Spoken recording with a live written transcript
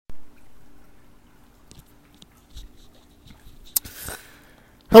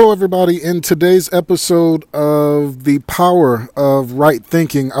Hello, everybody. In today's episode of The Power of Right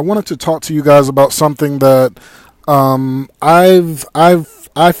Thinking, I wanted to talk to you guys about something that I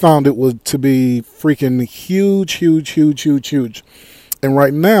found it was to be freaking huge. And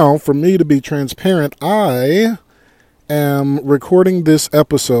right now, for me to be transparent, I am recording this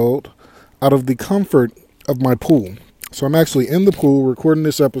episode out of the comfort of my pool. So I'm actually in the pool recording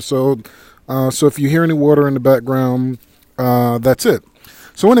this episode. So if you hear any water in the background, that's it.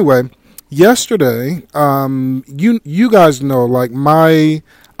 So anyway, yesterday, you guys know, like I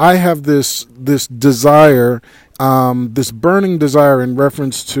have this desire, this burning desire in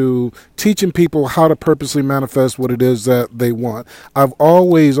reference to teaching people how to purposely manifest what it is that they want. I've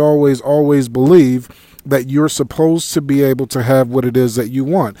always believed that you're supposed to be able to have what it is that you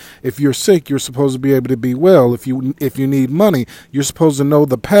want. If you're sick, you're supposed to be able to be well. If you need money, you're supposed to know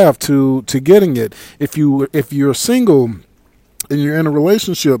the path to getting it. If you're single and you're in a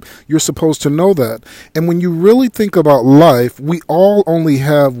relationship, you're supposed to know that. And when you really think about life, we all only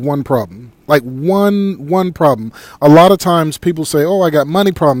have one problem. Like one problem. A lot of times people say, oh, I got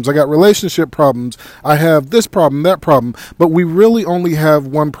money problems, I got relationship problems, I have this problem, that problem. But we really only have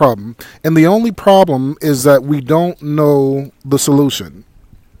one problem. And the only problem is that we don't know the solution.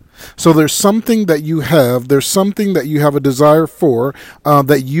 So there's something that you have, a desire for,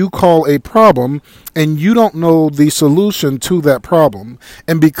 that you call a problem, and you don't know the solution to that problem.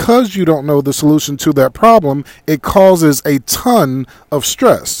 And because you don't know the solution to that problem, it causes a ton of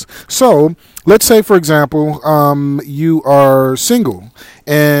stress. So let's say, for example, you are single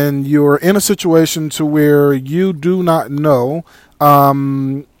and you're in a situation to where you do not know,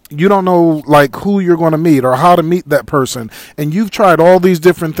 you don't know like who you're going to meet or how to meet that person. And you've tried all these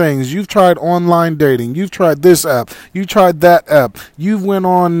different things. You've tried online dating. You've tried this app. You tried that app. You've went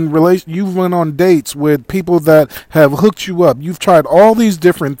on dates with people that have hooked you up. You've tried all these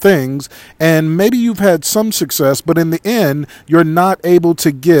different things, and maybe you've had some success, but in the end, you're not able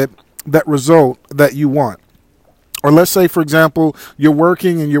to get that result that you want. Or let's say, for example, you're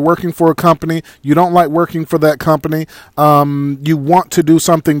working for a company. You don't like working for that company. You want to do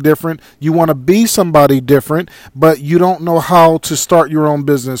something different. You want to be somebody different, but you don't know how to start your own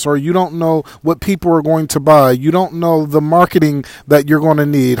business, or you don't know what people are going to buy. You don't know the marketing that you're going to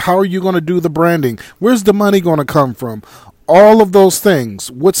need. How are you going to do the branding? Where's the money going to come from? All of those things.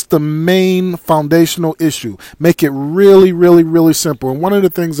 What's the main foundational issue? Make it really simple. And one of the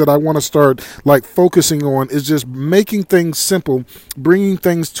things that I want to start like focusing on is just making things simple, bringing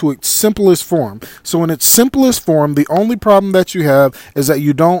things to its simplest form. So in its simplest form, the only problem that you have is that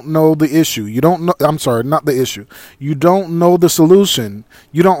you don't know the issue. You don't know, I'm sorry, not the issue. You don't know the solution.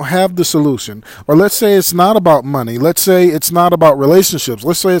 You don't have the solution. Or let's say it's not about money. Let's say it's not about relationships.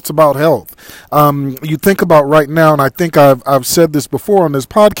 Let's say it's about health. You think about right now, and I think I've said this before on this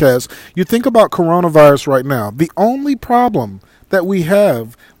podcast, you think about coronavirus right now. The only problem that we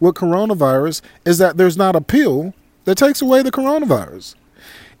have with coronavirus is that there's not a pill that takes away the coronavirus.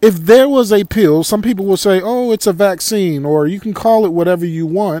 If there was a pill, some people will say, oh, it's a vaccine, or you can call it whatever you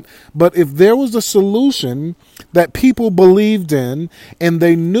want. But if there was a solution that people believed in, and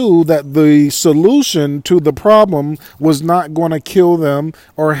they knew that the solution to the problem was not going to kill them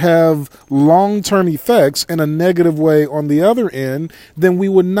or have long-term effects in a negative way on the other end, then we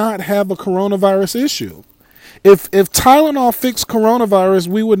would not have a coronavirus issue. If Tylenol fixed coronavirus,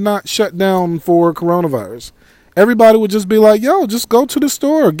 we would not shut down for coronavirus. Everybody would just be like, yo, just go to the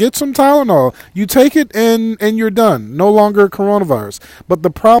store, get some Tylenol. You take it and you're done. No longer coronavirus. But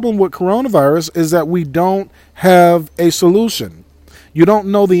the problem with coronavirus is that we don't have a solution. You don't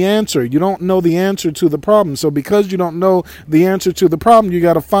know the answer. You don't know the answer to the problem. So because you don't know the answer to the problem, you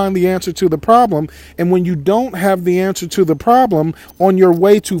got to find the answer to the problem. And when you don't have the answer to the problem, on your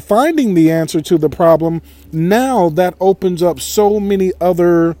way to finding the answer to the problem, now that opens up so many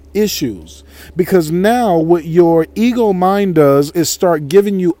other issues. Because now what your ego mind does is start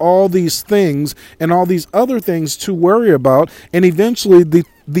giving you all these things and all these other things to worry about. And eventually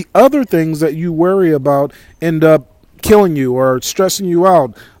the other things that you worry about end up killing you or stressing you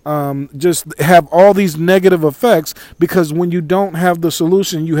out, just have all these negative effects, because when you don't have the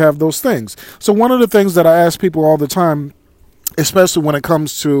solution, you have those things. So one of the things that I ask people all the time, especially when it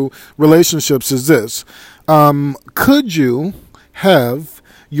comes to relationships, is this. Could you have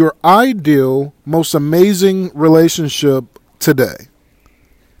your ideal, most amazing relationship today?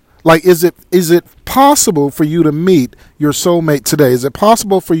 Like, is it possible for you to meet your soulmate today? Is it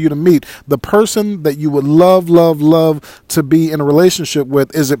possible for you to meet the person that you would love to be in a relationship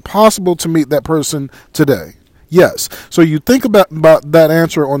with? Is it possible to meet that person today? Yes. So you think about that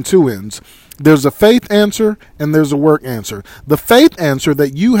answer on two ends. There's a faith answer and there's a work answer. The faith answer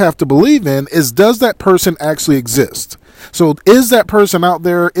that you have to believe in is, does that person actually exist? So is that person out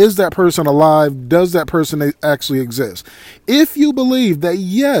there? Is that person alive? Does that person actually exist? If you believe that,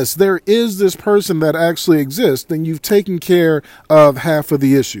 yes, there is this person that actually exists, then you've taken care of half of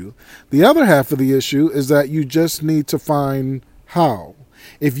the issue. The other half of the issue is that you just need to find how.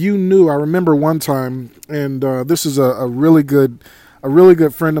 If you knew, I remember one time, and this is a really good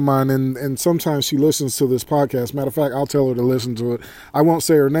friend of mine, and sometimes she listens to this podcast. Matter of fact, I'll tell her to listen to it. I won't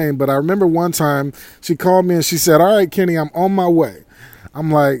say her name, but I remember one time she called me and she said, all right, Kenny, I'm on my way.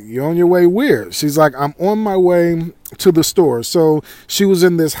 I'm like, you're on your way where? She's like, I'm on my way to the store. So she was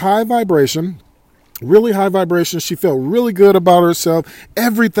in this high vibration, really high vibration. She felt really good about herself.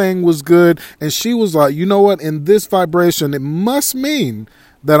 Everything was good. And she was like, you know what? In this vibration, it must mean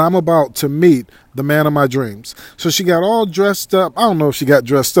that I'm about to meet the man of my dreams. So she got all dressed up. I don't know if she got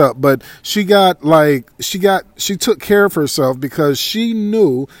dressed up, but she took care of herself because she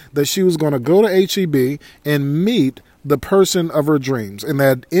knew that she was going to go to HEB and meet the person of her dreams, and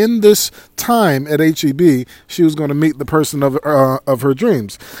that in this time at HEB, she was going to meet the person of her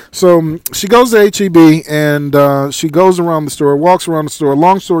dreams. So she goes to HEB and she goes around the store, walks around the store.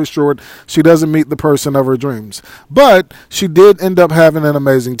 Long story short, she doesn't meet the person of her dreams, but she did end up having an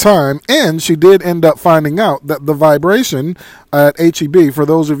amazing time, and she did end up finding out that the vibration at HEB, for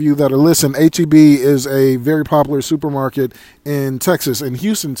those of you that are listening, HEB is a very popular supermarket in Texas, in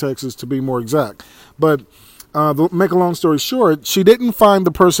Houston, Texas, to be more exact. But make a long story short, she didn't find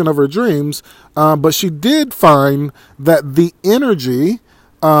the person of her dreams, but she did find that the energy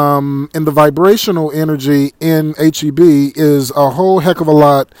and the vibrational energy in HEB is a whole heck of a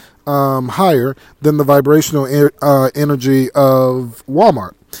lot higher than the vibrational energy of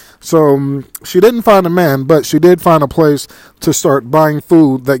Walmart. So she didn't find a man, but she did find a place to start buying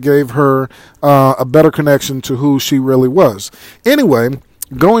food that gave her a better connection to who she really was. Anyway,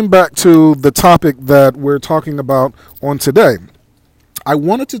 going back to the topic that we're talking about on today, I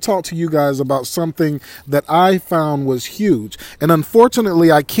wanted to talk to you guys about something that I found was huge. And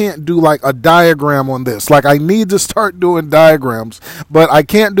unfortunately, I can't do like a diagram on this. Like, I need to start doing diagrams, but I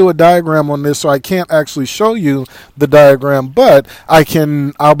can't do a diagram on this, so I can't actually show you the diagram, but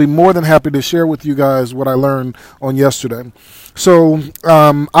I'll be more than happy to share with you guys what I learned on yesterday. So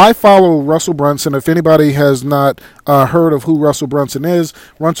I follow Russell Brunson. If anybody has not heard of who Russell Brunson is,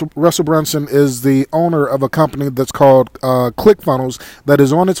 Russell Brunson is the owner of a company that's called ClickFunnels, that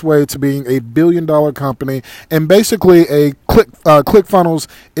is on its way to being a $1 billion company. And basically, ClickFunnels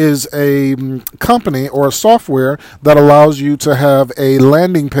is a company or a software that allows you to have a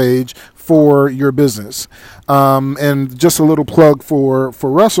landing page for your business. And just a little plug for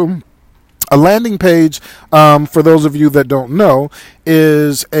Russell. A landing page, for those of you that don't know,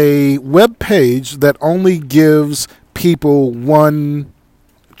 is a web page that only gives people one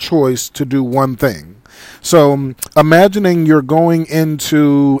choice to do one thing. So imagining you're going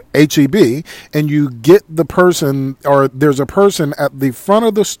into HEB and you get the person, or there's a person at the front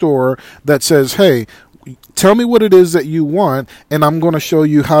of the store that says, hey, tell me what it is that you want, and I'm going to show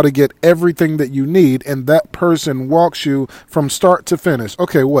you how to get everything that you need. And that person walks you from start to finish.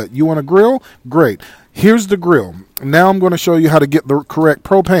 Okay, what? You want a grill? Great. Here's the grill. Now I'm going to show you how to get the correct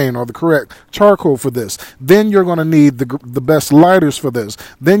propane or the correct charcoal for this. Then you're going to need the best lighters for this.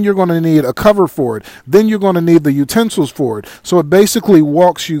 Then you're going to need a cover for it. Then you're going to need the utensils for it. So it basically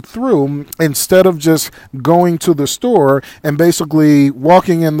walks you through, instead of just going to the store and basically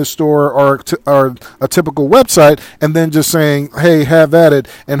walking in the store or a typical website and then just saying, hey, have at it,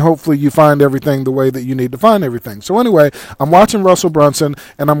 and hopefully you find everything the way that you need to find everything. So anyway, I'm watching Russell Brunson,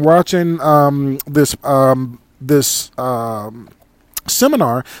 and I'm watching this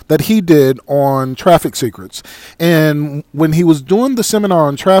seminar that he did on traffic secrets. And when he was doing the seminar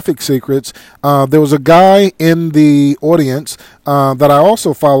on traffic secrets, there was a guy in the audience that I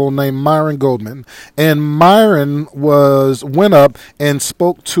also follow named Myron Goldman. And Myron went up and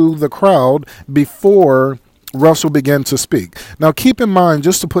spoke to the crowd before Russell began to speak. Now, keep in mind,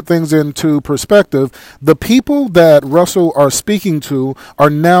 just to put things into perspective, the people that Russell are speaking to are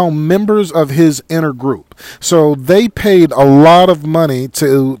now members of his inner group. So they paid a lot of money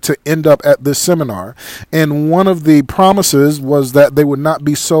to end up at this seminar. And one of the promises was that they would not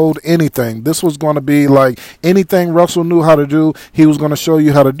be sold anything. This was going to be like anything Russell knew how to do, he was going to show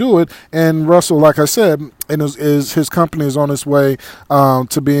you how to do it. And Russell, like I said, his company is on its way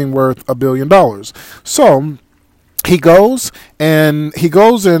to being worth $1 billion. So he goes and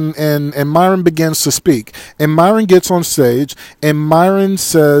Myron begins to speak, and Myron gets on stage, and Myron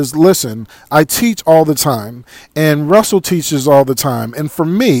says, listen, I teach all the time, and Russell teaches all the time, and for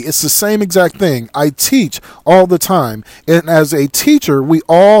me it's the same exact thing. I teach all the time, and as a teacher we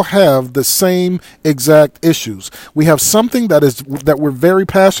all have the same exact issues. We have something that we're very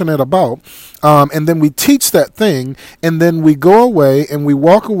passionate about, and then we teach that thing, and then we go away and we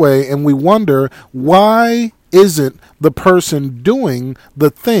walk away and we wonder, why isn't the person doing the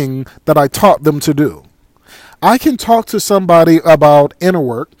thing that I taught them to do? I can talk to somebody about inner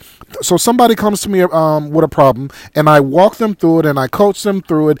work. So somebody comes to me with a problem, and I walk them through it, and I coach them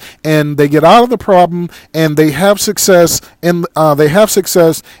through it, and they get out of the problem, and they have success, and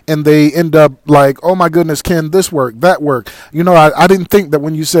they end up like, oh my goodness, Ken, this work, that work. I didn't think that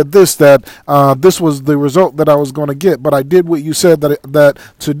when you said this that this was the result that I was going to get, but I did what you said that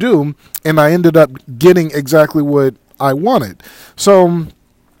to do, and I ended up getting exactly what I wanted. So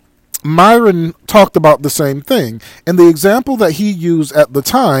Myron talked about the same thing, and the example that he used at the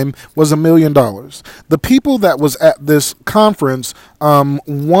time was $1 million. The people that was at this conference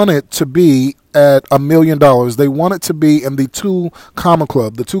wanted to be at $1 million. They want it to be in the Two Comma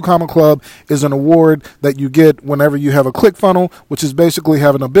Club. The Two Comma Club is an award that you get whenever you have a ClickFunnels, which is basically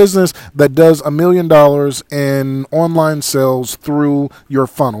having a business that does $1 million in online sales through your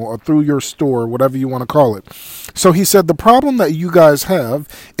funnel or through your store, whatever you want to call it. So he said the problem that you guys have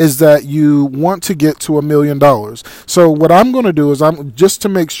is that you want to get to $1 million. So what I'm going to do is, I'm just to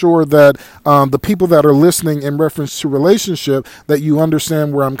make sure that the people that are listening in reference to relationship, that you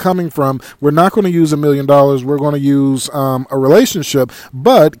understand where I'm coming from. We're not going to use $1 million. We're going to use a relationship.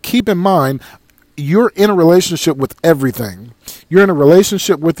 But keep in mind, you're in a relationship with everything. You're in a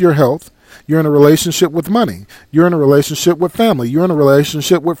relationship with your health. You're in a relationship with money. You're in a relationship with family. You're in a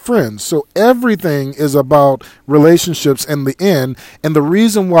relationship with friends. So everything is about relationships in the end. And the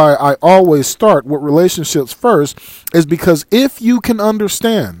reason why I always start with relationships first is because if you can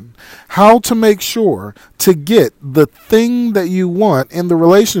understand how to make sure to get the thing that you want in the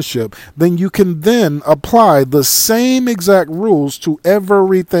relationship, then you can then apply the same exact rules to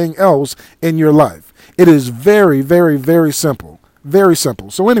everything else in your life. It is very, very, very simple. Very simple.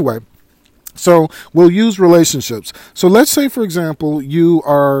 So anyway, so we'll use relationships. So let's say, for example,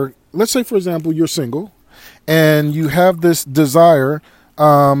 you're single and you have this desire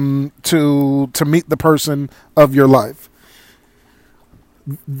to meet the person of your life.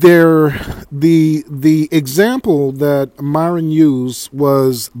 The example that Myron used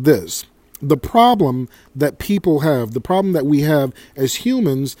was this. The problem that people have, the problem that we have as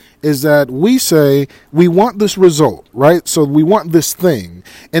humans, is that we say we want this result, right? So we want this thing.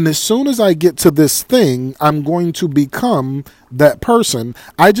 And as soon as I get to this thing, I'm going to become that person.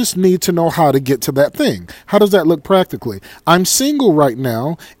 I just need to know how to get to that thing. How does that look practically? I'm single right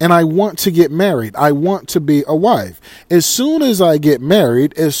now and I want to get married. I want to be a wife. As soon as I get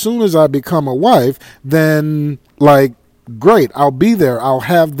married, as soon as I become a wife, then great, I'll be there. I'll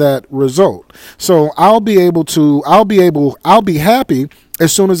have that result. So I'll be happy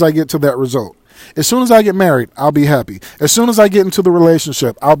as soon as I get to that result. As soon as I get married, I'll be happy. As soon as I get into the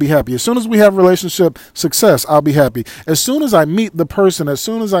relationship, I'll be happy. As soon as we have relationship success, I'll be happy. As soon as I meet the person, as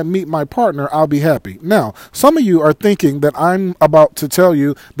soon as I meet my partner, I'll be happy. Now, some of you are thinking that I'm about to tell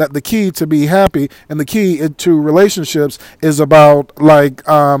you that the key to be happy and the key to relationships is about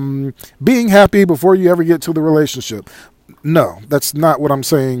being happy before you ever get to the relationship. No, that's not what I'm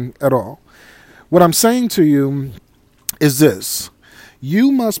saying at all. What I'm saying to you is this.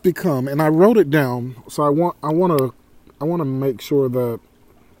 You must become, and I wrote it down, so I want to make sure that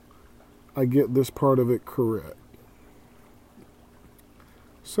I get this part of it correct.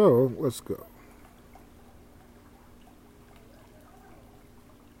 So, let's go.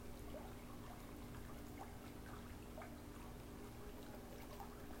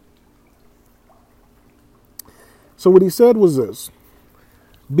 So what he said was this: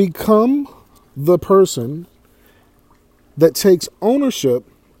 become the person that takes ownership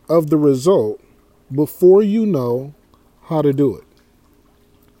of the result before you know how to do it.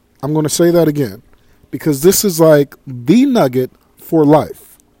 I'm going to say that again, because this is like the nugget for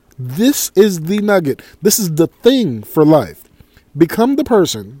life. This is the nugget. This is the thing for life. Become the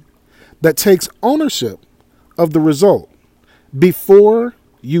person that takes ownership of the result before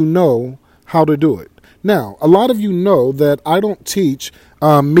you know how to do it. Now, a lot of you know that I don't teach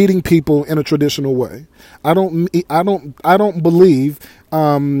meeting people in a traditional way. I don't believe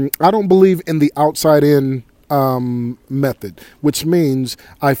in the outside in method, which means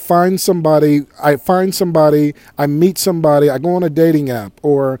I find somebody, I meet somebody, I go on a dating app,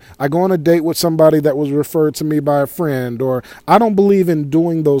 or I go on a date with somebody that was referred to me by a friend, or I don't believe in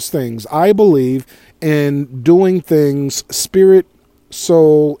doing those things. I believe in doing things spirit,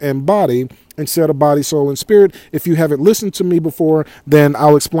 soul, and body instead of body, soul, and spirit. If you haven't listened to me before, then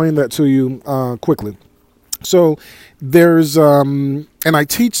I'll explain that to you quickly. So there's, and I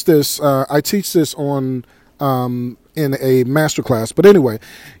teach this on, in a masterclass. But anyway,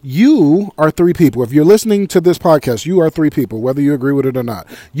 you are three people. If you're listening to this podcast, you are three people, whether you agree with it or not.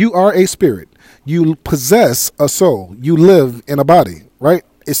 You are a spirit. You possess a soul. You live in a body, right?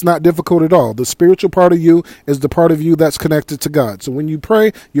 It's not difficult at all. The spiritual part of you is the part of you that's connected to God. So when you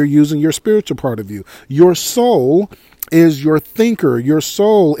pray, you're using your spiritual part of you. Your soul is your thinker. Your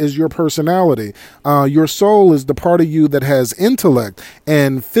soul is your personality. Your soul is the part of you that has intellect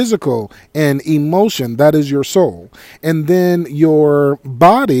and physical and emotion. That is your soul. And then your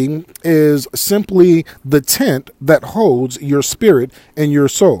body is simply the tent that holds your spirit and your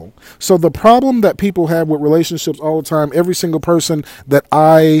soul. So the problem that people have with relationships all the time, every single person that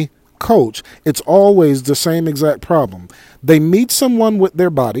I coach, it's always the same exact problem. They meet someone with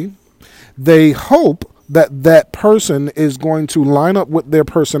their body. They hope that person is going to line up with their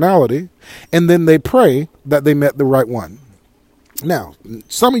personality, and then they pray that they met the right one. Now,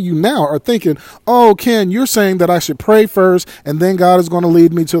 some of you now are thinking, oh, Ken, you're saying that I should pray first, and then God is going to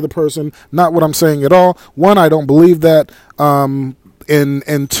lead me to the person. Not what I'm saying at all. One, I don't believe that. And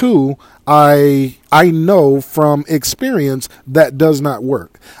two, I know from experience that does not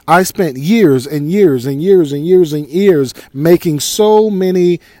work. I spent years and years and years and years and years making so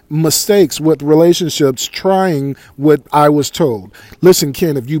many mistakes with relationships, trying what I was told. Listen,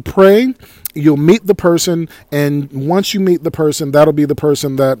 Ken, if you pray, you'll meet the person, and once you meet the person, that'll be the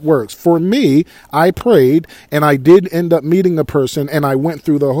person that works. For me, I prayed, and I did end up meeting a person, and I went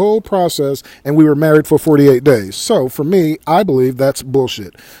through the whole process, and we were married for 48 days. So for me, I believe that's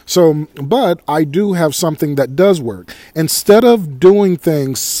bullshit. So, but I do have something that does work. Instead of doing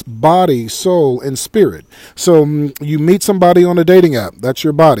things body, soul, and spirit. So you meet somebody on a dating app, that's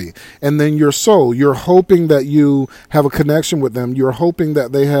your body. And then your soul, you're hoping that you have a connection with them. You're hoping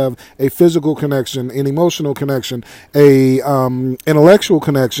that they have a physical connection, an emotional connection, a intellectual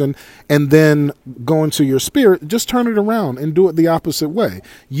connection, and then go into your spirit. Just turn it around and do it the opposite way.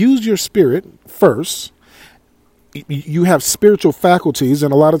 Use your spirit first. You have spiritual faculties,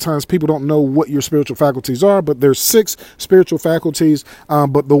 and a lot of times people don't know what your spiritual faculties are, but there's 6 spiritual faculties.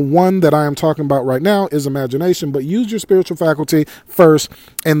 But the one that I am talking about right now is imagination. But use your spiritual faculty first,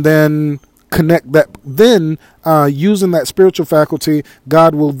 and then connect that. Then using that spiritual faculty,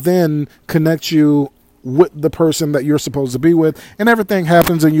 God will then connect you with the person that you're supposed to be with, and everything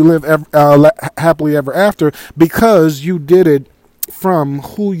happens, and you live happily ever after, because you did it from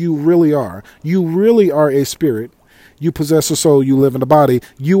who you really are. You really are a spirit. You possess a soul. You live in a body.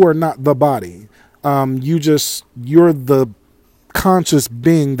 You are not the body. You're the conscious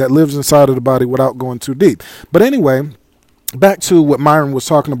being that lives inside of the body without going too deep. But anyway, back to what Myron was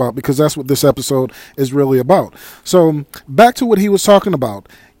talking about, because that's what this episode is really about. So back to what he was talking about.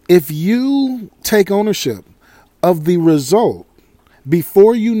 If you take ownership of the result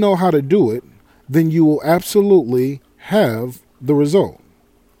before you know how to do it, then you will absolutely have the result.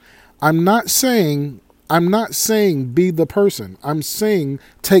 I'm not saying be the person. I'm saying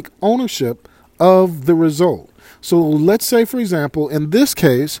take ownership of the result. So let's say, for example, in this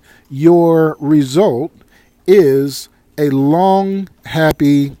case, your result is a long,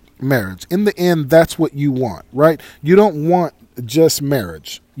 happy marriage. In the end, that's what you want, right? You don't want just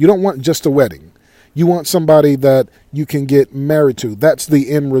marriage. You don't want just a wedding. You want somebody that you can get married to. That's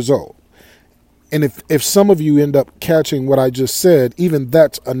the end result. And if some of you end up catching what I just said, even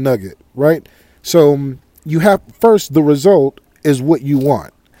that's a nugget, right? So you have, first, the result is what you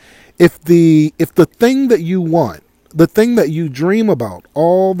want. If the thing that you want, the thing that you dream about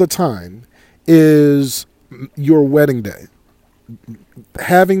all the time is your wedding day,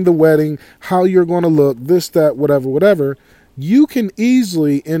 having the wedding, how you're going to look, this, that, whatever, you can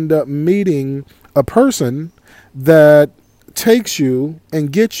easily end up meeting a person that takes you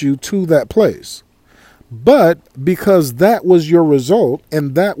and gets you to that place. But because that was your result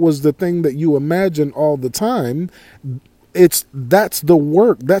and that was the thing that you imagined all the time, that's the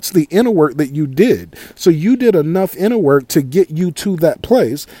work, that's the inner work that you did. So you did enough inner work to get you to that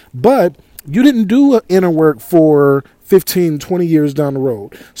place, but you didn't do inner work for 15, 20 years down the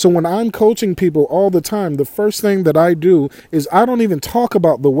road. So when I'm coaching people all the time, the first thing that I do is I don't even talk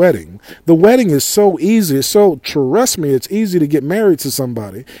about the wedding. The wedding is so easy. So trust me, it's easy to get married to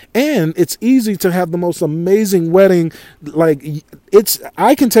somebody. And it's easy to have the most amazing wedding. Like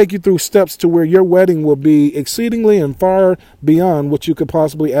I can take you through steps to where your wedding will be exceedingly and far beyond what you could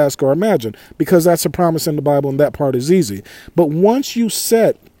possibly ask or imagine, because that's a promise in the Bible and that part is easy. But once you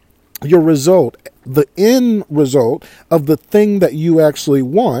set your result, the end result of the thing that you actually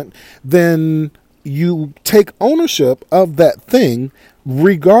want, then you take ownership of that thing,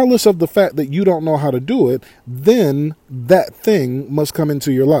 regardless of the fact that you don't know how to do it, then that thing must come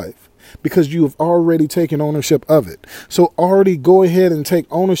into your life, because you have already taken ownership of it. So already go ahead and take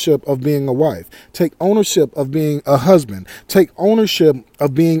ownership of being a wife. Take ownership of being a husband. Take ownership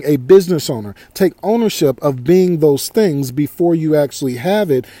of being a business owner. Take ownership of being those things before you actually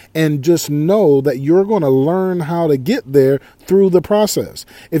have it, and just know that you're going to learn how to get there through the process.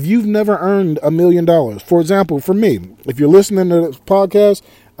 If you've never earned $1 million, for example, for me, if you're listening to this podcast,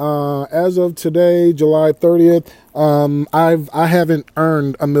 as of today, July 30th, I haven't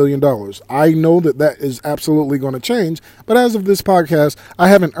earned $1 million. I know that is absolutely going to change, but as of this podcast, I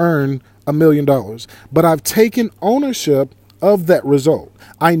haven't earned $1 million, but I've taken ownership of that result.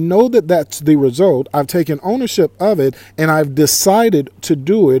 I know that that's the result. I've taken ownership of it, and I've decided to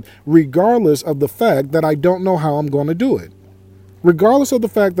do it regardless of the fact that I don't know how I'm going to do it. Regardless of the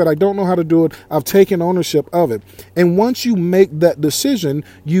fact that I don't know how to do it, I've taken ownership of it. And once you make that decision,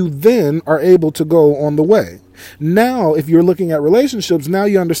 you then are able to go on the way. Now, if you're looking at relationships, now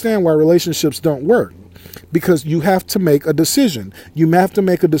you understand why relationships don't work. Because you have to make a decision. You have to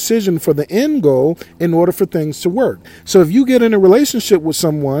make a decision for the end goal in order for things to work. So if you get in a relationship with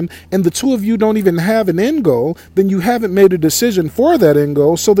someone and the two of you don't even have an end goal, then you haven't made a decision for that end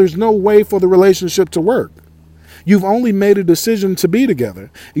goal, so there's no way for the relationship to work. You've only made a decision to be together.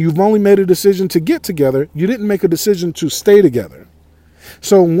 You've only made a decision to get together. You didn't make a decision to stay together.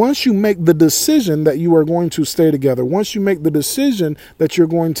 So once you make the decision that you are going to stay together, once you make the decision that you're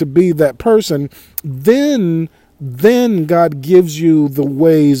going to be that person, then God gives you the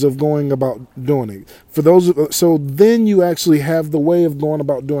ways of going about doing it. So then you actually have the way of going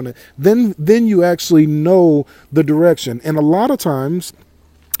about doing it. Then you actually know the direction. And a lot of times,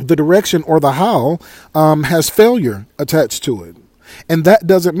 the direction or the how has failure attached to it. And that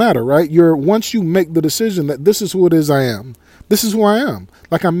doesn't matter, right? Once you make the decision that this is who it is I am, this is who I am.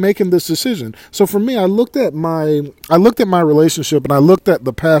 Like, I'm making this decision. So for me, I looked at my relationship, and I looked at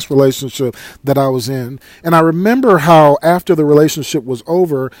the past relationship that I was in. And I remember how after the relationship was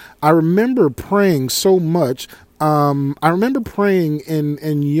over, I remember praying so much. I remember praying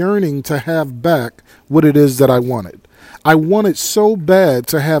and yearning to have back what it is that I wanted. I wanted so bad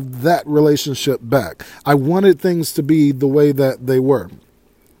to have that relationship back. I wanted things to be the way that they were.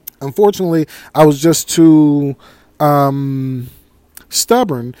 Unfortunately, I was just too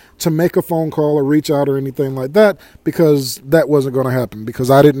stubborn to make a phone call or reach out or anything like that, because that wasn't going to happen, because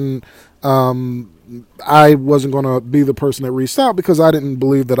I wasn't going to be the person that reached out, because I didn't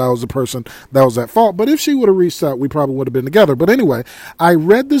believe that I was the person that was at fault. But if she would have reached out, we probably would have been together. But anyway, I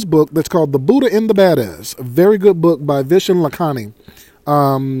read this book that's called The Buddha and the Badass, a very good book by Vishen Lakhiani.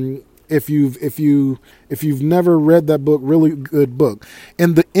 If you've never read that book, really good book.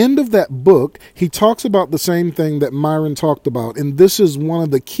 In the end of that book, he talks about the same thing that Myron talked about, and this is one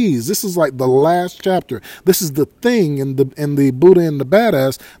of the keys. This is like the last chapter. This is the thing in the Buddha and the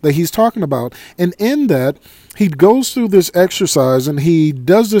Badass that he's talking about. And in that, he goes through this exercise, and he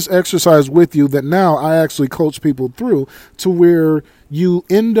does this exercise with you that now I actually coach people through, to where you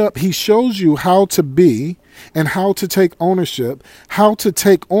end up, he shows you how to be and how to take ownership, how to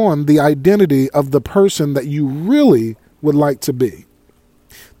take on the identity of the person that you really would like to be.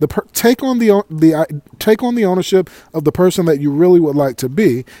 Take on the ownership of the person that you really would like to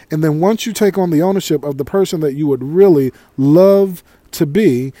be, and then once you take on the ownership of the person that you would really love to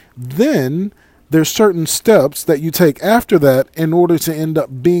be, then there's certain steps that you take after that in order to end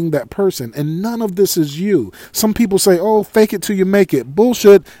up being that person. And none of this is you. Some people say, oh, fake it till you make it.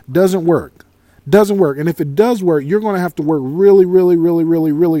 Bullshit. Doesn't work. And if it does work, you're going to have to work really, really, really,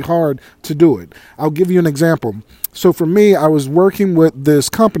 really, really hard to do it. I'll give you an example. So for me, I was working with this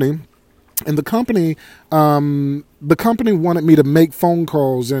company, and the company The company wanted me to make phone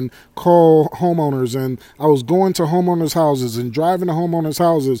calls and call homeowners, and I was going to homeowners' houses and driving to homeowners'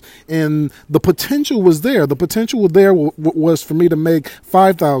 houses, and the potential was there. The potential there was for me to make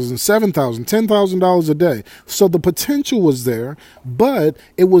 $5,000, $7,000, $10,000 a day. So the potential was there, but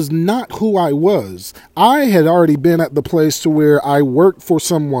it was not who I was. I had already been at the place to where I worked for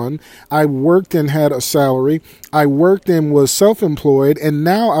someone. I worked and had a salary. I worked and was self-employed, and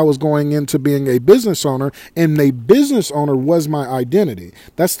now I was going into being a business owner, and a business owner was my identity.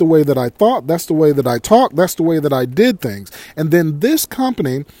 That's the way that I thought. That's the way that I talked. That's the way that I did things. And then this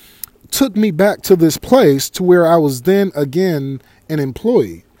company took me back to this place to where I was then again an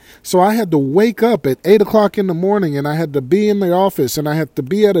employee. So I had to wake up at 8 o'clock in the morning, and I had to be in the office, and I had to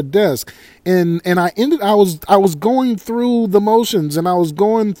be at a desk. And I was going through the motions, and I was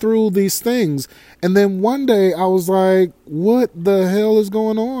going through these things. And then one day I was like, what the hell is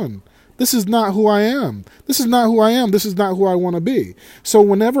going on? This is not who I am. This is not who I am. This is not who I want to be. So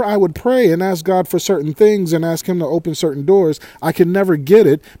whenever I would pray and ask God for certain things and ask him to open certain doors, I could never get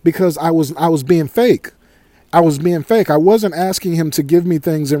it because I was being fake. I was being fake. I wasn't asking him to give me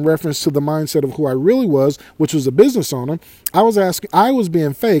things in reference to the mindset of who I really was, which was a business owner. I was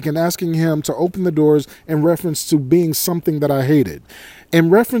being fake and asking him to open the doors in reference to being something that I hated. In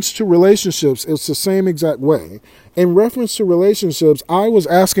reference to relationships, it's the same exact way. In reference to relationships, I was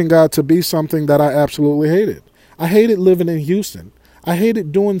asking God to be something that I absolutely hated. I hated living in Houston. I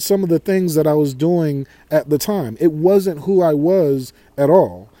hated doing some of the things that I was doing at the time. It wasn't who I was at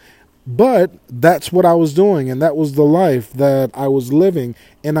all. But that's what I was doing, and that was the life that I was living,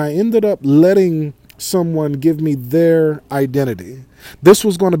 and I ended up letting someone give me their identity. This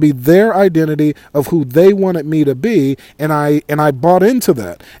was going to be their identity of who they wanted me to be, and I bought into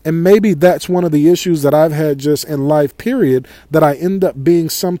that. And maybe that's one of the issues that I've had just in life, period, that I end up being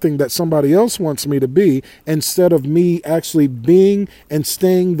something that somebody else wants me to be instead of me actually being and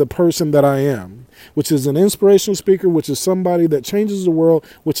staying the person that I am, which is an inspirational speaker, which is somebody that changes the world,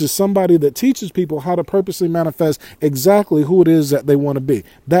 which is somebody that teaches people how to purposely manifest exactly who it is that they want to be.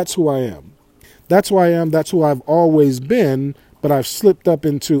 That's who I am. That's who I am. That's who I've always been, but I've slipped up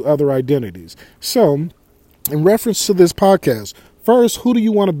into other identities. So, in reference to this podcast, first, who do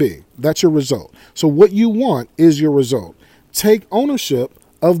you want to be? That's your result. So what you want is your result. Take ownership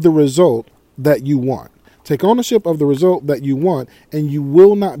of the result that you want. Take ownership of the result that you want, and you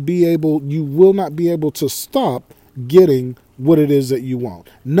will not be able to stop getting what it is that you want.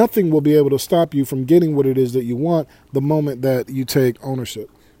 Nothing will be able to stop you from getting what it is that you want the moment that you take ownership.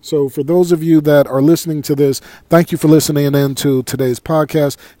 So for those of you that are listening to this, thank you for listening in to today's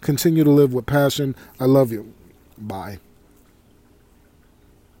podcast. Continue to live with passion. I love you. Bye.